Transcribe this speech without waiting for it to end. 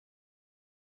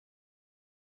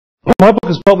My book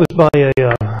is published by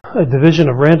a division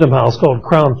of Random House called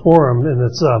Crown Forum, and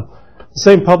it's the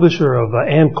same publisher of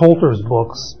Ann Coulter's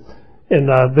books. And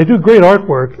they do great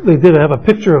artwork. They did have a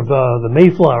picture of the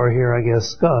Mayflower here, I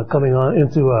guess, coming on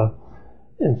into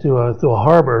a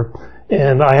harbor.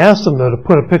 And I asked them, though, to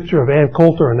put a picture of Ann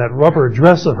Coulter in that rubber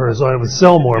dress of hers so it would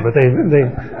sell more, but they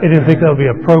didn't think that would be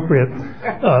appropriate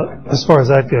as far as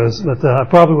that goes. But I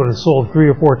probably would have sold 3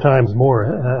 or 4 times more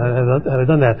had I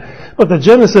done that. But the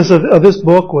genesis of this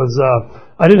book was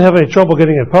I didn't have any trouble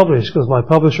getting it published because my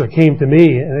publisher came to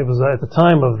me, and it was at the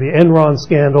time of the Enron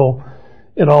scandal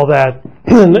and all that,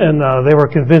 and they were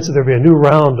convinced that there would be a new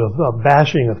round of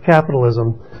bashing of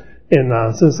capitalism.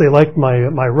 And since they liked my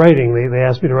writing, they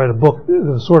asked me to write a book that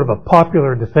was sort of a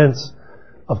popular defense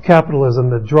of capitalism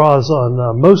that draws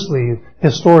on mostly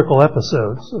historical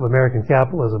episodes of American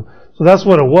capitalism. So that's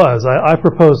what it was. I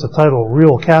proposed the title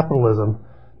Real Capitalism.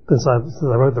 Since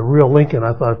I wrote The Real Lincoln,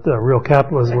 I thought Real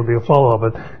Capitalism would be a follow-up.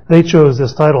 But they chose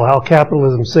this title, How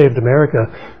Capitalism Saved America,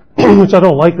 which I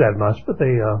don't like that much, but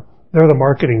they're the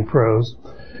marketing pros.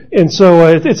 And so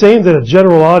it's aimed at a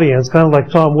general audience, kind of like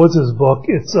Tom Woods' book.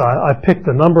 I picked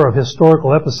a number of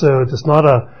historical episodes. It's not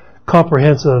a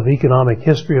comprehensive economic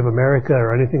history of America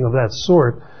or anything of that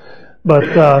sort. But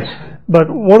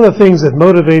one of the things that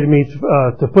motivated me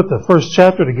to put the first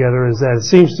chapter together is that it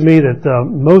seems to me that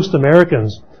most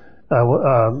Americans,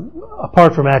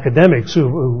 apart from academics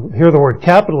who hear the word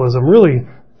capitalism, really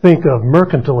think of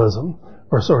mercantilism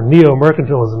or sort of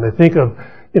neo-mercantilism. They think of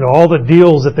all the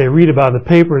deals that they read about in the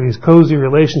paper, these cozy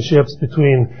relationships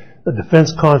between the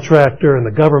defense contractor and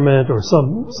the government, or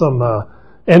some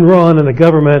Enron and the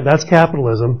government. That's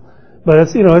capitalism, but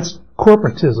it's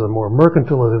corporatism or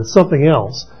mercantilism. It's something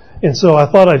else. And so I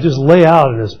thought I'd just lay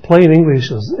out in as plain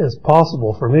English as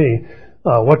possible for me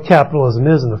what capitalism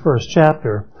is in the first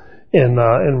chapter,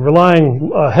 and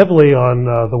relying heavily on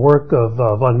the work of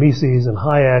von Mises and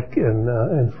Hayek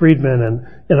and Friedman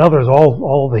and others,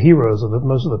 all the heroes of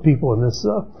most of the people in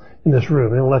this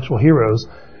room, intellectual heroes.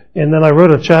 And then I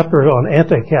wrote a chapter on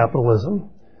anti-capitalism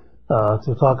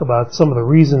to talk about some of the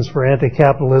reasons for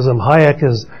anti-capitalism. Hayek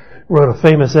wrote a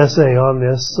famous essay on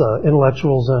this,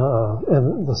 Intellectuals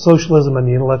and the Socialism and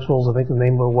the Intellectuals, I think the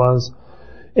name of it was.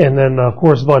 And then, of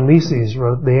course, von Mises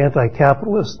wrote The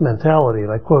Anti-Capitalist Mentality,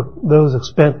 and I quote those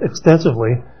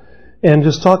extensively, and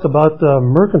just talk about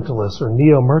mercantilists or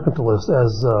neo-mercantilists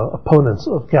as opponents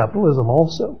of capitalism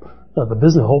also.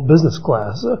 The whole business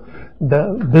class.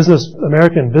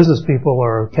 American business people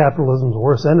are capitalism's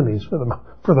worst enemies for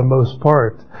the most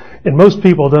part. And most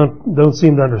people don't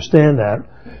seem to understand that.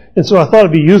 And so I thought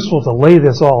it'd be useful to lay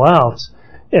this all out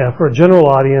for a general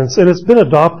audience, and it's been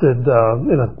adopted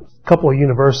in a couple of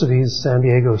universities. San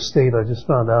Diego State, I just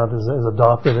found out, has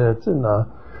adopted it, and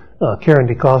Karen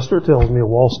DeCoster tells me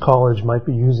Loyola College might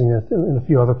be using it in a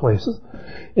few other places.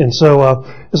 And so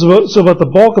but the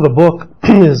bulk of the book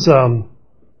is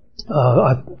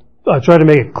I try to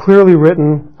make it clearly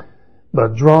written,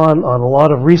 but drawn on a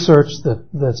lot of research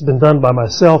that's been done by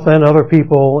myself and other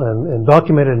people, and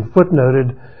documented and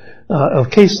footnoted of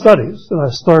case studies. And I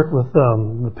start with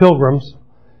the Pilgrims,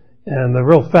 and the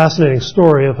real fascinating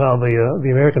story of how the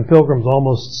American Pilgrims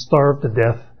almost starved to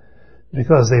death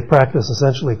because they practiced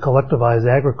essentially collectivized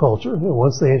agriculture. And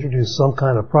once they introduced some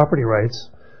kind of property rights,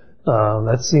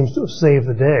 that seems to have saved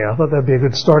the day. I thought that'd be a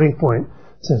good starting point,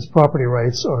 since property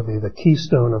rights are the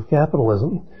keystone of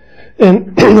capitalism.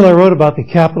 And I wrote about the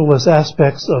capitalist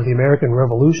aspects of the American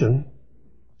Revolution,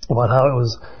 about how it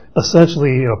was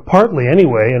essentially, partly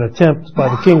anyway, an attempt by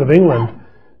the King of England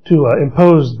to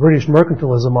impose British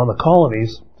mercantilism on the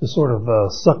colonies, to sort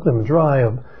of suck them dry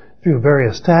through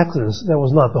various taxes. That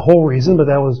was not the whole reason, but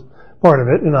that was part of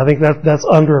it, and I think that's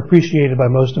underappreciated by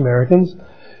most Americans.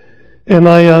 And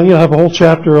I have a whole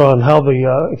chapter on how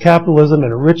the capitalism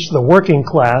enriched the working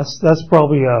class. That's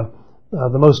probably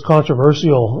the most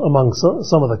controversial among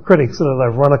some of the critics that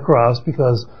I've run across,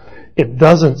 because it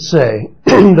doesn't say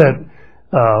that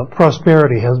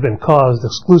prosperity has been caused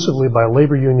exclusively by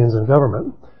labor unions and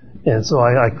government. And so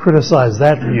I criticize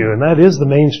that view, and that is the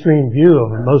mainstream view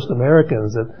of most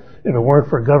Americans, that if it weren't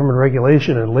for government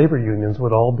regulation and labor unions,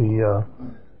 would all be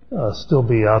still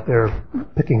be out there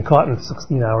picking cotton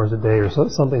 16 hours a day, or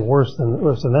something worse than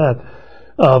that.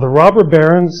 The robber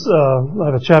barons, I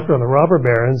have a chapter on the robber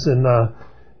barons, and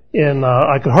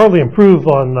I could hardly improve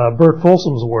on Bert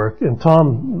Folsom's work, and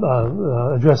Tom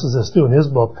addresses this too in his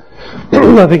book.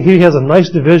 I think he has a nice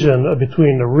division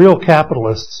between the real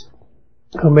capitalists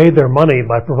who made their money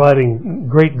by providing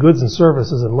great goods and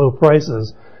services at low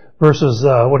prices versus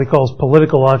what he calls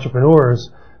political entrepreneurs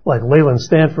like Leland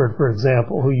Stanford, for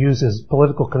example, who used his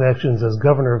political connections as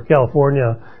governor of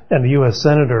California and the U.S.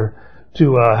 senator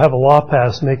to have a law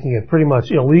passed making it pretty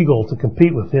much illegal to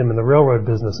compete with him in the railroad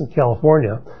business in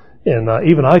California. And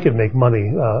even I could make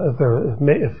money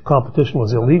if competition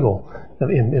was illegal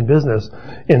in business.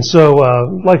 And so,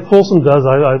 like Folsom does,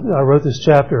 I wrote this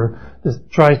chapter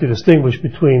trying to distinguish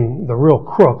between the real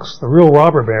crooks, the real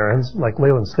robber barons, like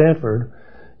Leland Stanford,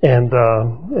 and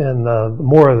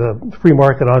more of the free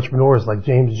market entrepreneurs like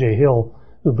James J. Hill,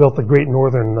 who built the Great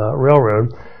Northern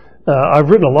Railroad. I've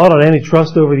written a lot on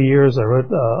antitrust over the years. I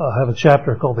have a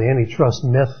chapter called The Antitrust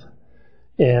Myth.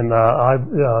 And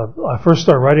I first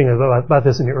started writing about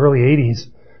this in the early 80s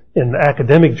in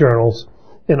academic journals,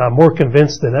 and I'm more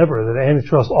convinced than ever that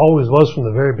antitrust always was from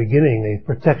the very beginning a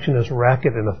protectionist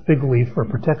racket and a fig leaf for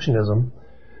protectionism,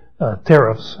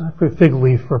 tariffs, fig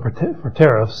leaf for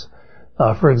tariffs.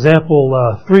 For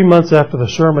example, 3 months after the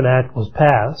Sherman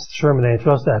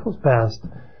Antitrust Act was passed,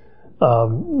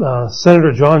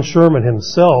 Senator John Sherman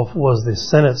himself was the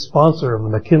Senate sponsor of the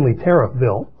McKinley Tariff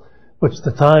Bill, which at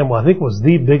the time, I think, was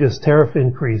the biggest tariff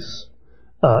increase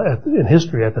in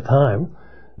history at the time,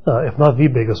 if not the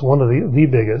biggest, one of the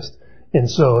biggest. And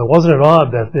so it wasn't at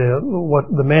odd that what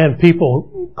the man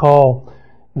people call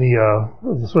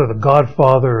the sort of the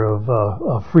godfather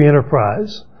of free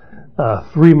enterprise,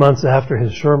 3 months after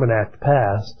his Sherman Act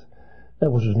passed,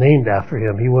 which was named after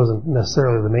him. He wasn't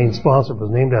necessarily the main sponsor, but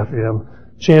was named after him,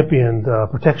 championed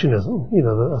protectionism,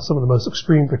 some of the most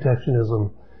extreme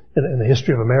protectionism in the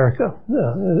history of America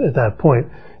at that point.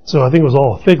 So I think it was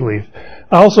all a fig leaf.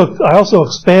 I also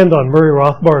expand on Murray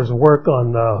Rothbard's work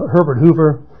on Herbert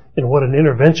Hoover and what an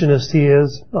interventionist he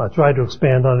is. I tried to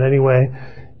expand on it anyway.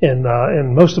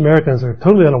 And most Americans are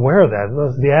totally unaware of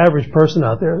that. The average person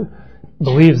out there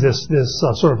believes this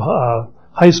sort of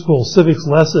high school civics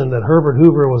lesson that Herbert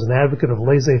Hoover was an advocate of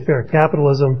laissez-faire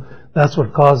capitalism. That's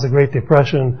what caused the Great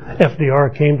Depression.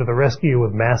 FDR came to the rescue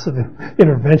with massive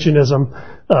interventionism.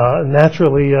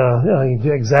 Naturally,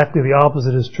 exactly the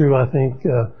opposite is true, I think.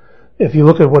 If you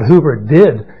look at what Hoover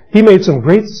did, he made some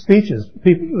great speeches.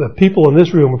 The people in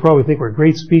this room would probably think were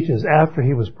great speeches after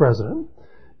he was president.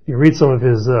 If you read some of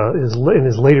his in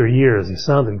his later years, he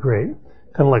sounded great.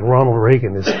 Kind of like Ronald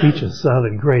Reagan. His speeches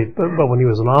sounded great, but when he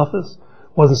was in office,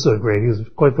 wasn't so great. He was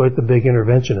quite the big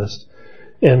interventionist.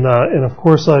 And of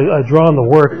course, I draw on the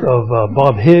work of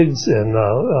Bob Higgs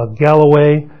and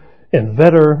Galloway and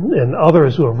Vedder and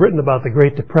others who have written about the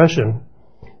Great Depression,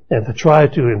 and to try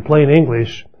to, in plain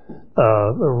English,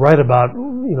 write about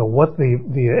what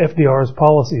the FDR's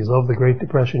policies of the Great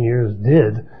Depression years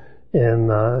did. And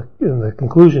the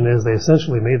conclusion is they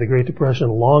essentially made the Great Depression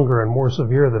longer and more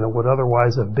severe than it would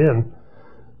otherwise have been,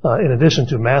 in addition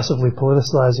to massively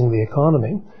politicizing the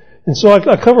economy. And so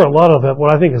I cover a lot of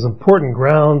what I think is important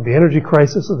ground, the energy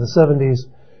crisis of the 70s,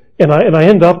 and I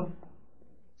end up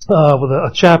with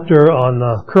a chapter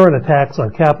on current attacks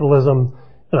on capitalism,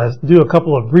 and I do a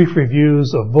couple of brief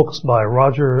reviews of books by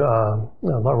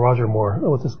not Roger Moore.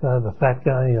 What's this guy, the fat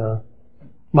guy?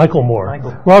 Michael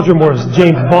Moore. Roger Moore's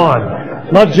James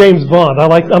Bond, not James Bond.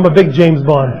 I'm a big James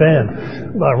Bond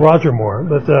fan. Roger Moore,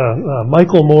 but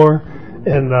Michael Moore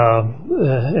and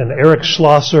Eric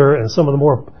Schlosser and some of the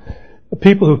more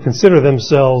people who consider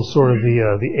themselves sort of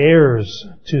the heirs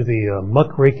to the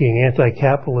muckraking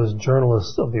anti-capitalist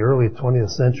journalists of the early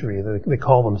 20th century. They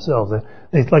call themselves.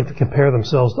 They like to compare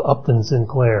themselves to Upton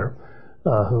Sinclair, who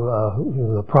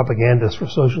was a propagandist for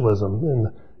socialism and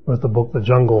wrote the book The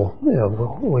Jungle,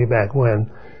 way back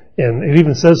when. And it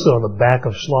even says so on the back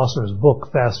of Schlosser's book,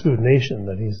 Fast Food Nation,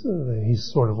 that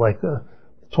he's sort of like the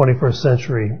 21st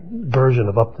century version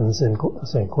of Upton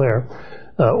Sinclair,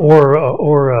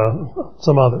 or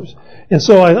some others. And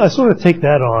so I sort of take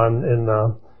that on,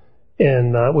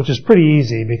 and which is pretty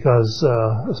easy because,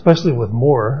 especially with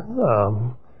Moore,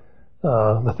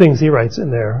 the things he writes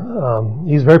in there,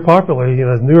 he's very popular.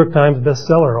 New York Times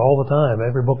bestseller all the time,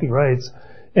 every book he writes.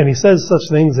 And he says such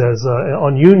things as,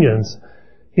 on unions,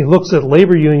 he looks at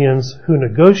labor unions who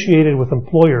negotiated with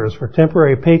employers for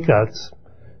temporary pay cuts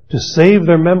to save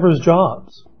their members'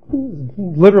 jobs.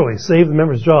 Literally save the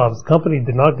members' jobs. The company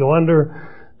did not go under.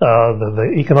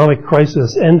 The economic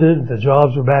crisis ended. The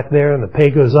jobs were back there and the pay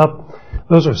goes up.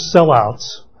 Those are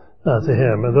sellouts to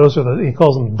him. And he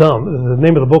calls them dumb. The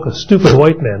name of the book is Stupid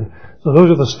White Men. So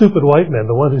those are the stupid white men,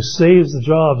 the one who saves the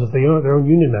jobs of their own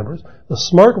union members. The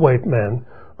smart white men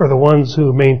are the ones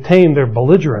who maintained their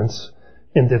belligerence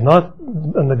and did not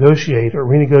negotiate or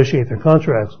renegotiate their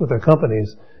contracts with their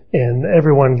companies, and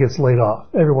everyone gets laid off.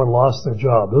 Everyone lost their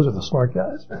job. Those are the smart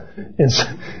guys.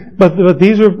 But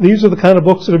these are the kind of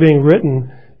books that are being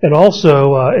written, And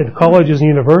also at colleges and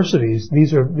universities,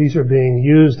 these are being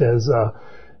used as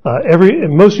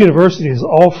in most universities,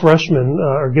 all freshmen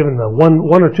are given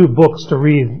one or two books to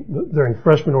read during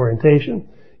freshman orientation,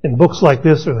 and books like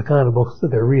this are the kind of books that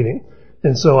they're reading.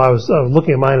 And so I was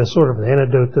looking at mine as sort of an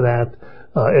antidote to that.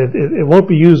 It won't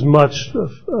be used much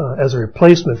as a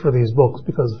replacement for these books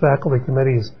because faculty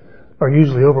committees are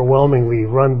usually overwhelmingly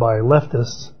run by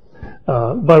leftists.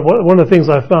 But one of the things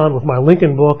I found with my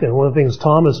Lincoln book, and one of the things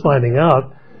Tom is finding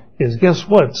out, is guess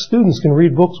what? Students can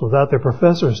read books without their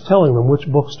professors telling them which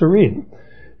books to read.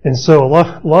 And so a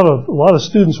lot of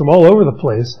students from all over the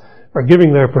place are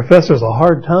giving their professors a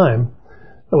hard time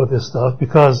with this stuff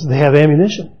because they have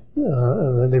ammunition.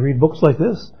 And they read books like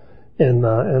this, and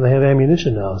they have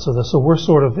ammunition now. So we're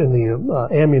sort of in the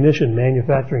ammunition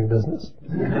manufacturing business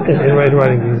in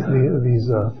writing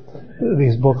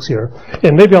these books here.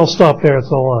 And maybe I'll stop there.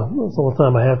 That's all the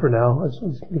time I have for now.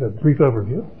 Let's give a brief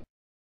overview.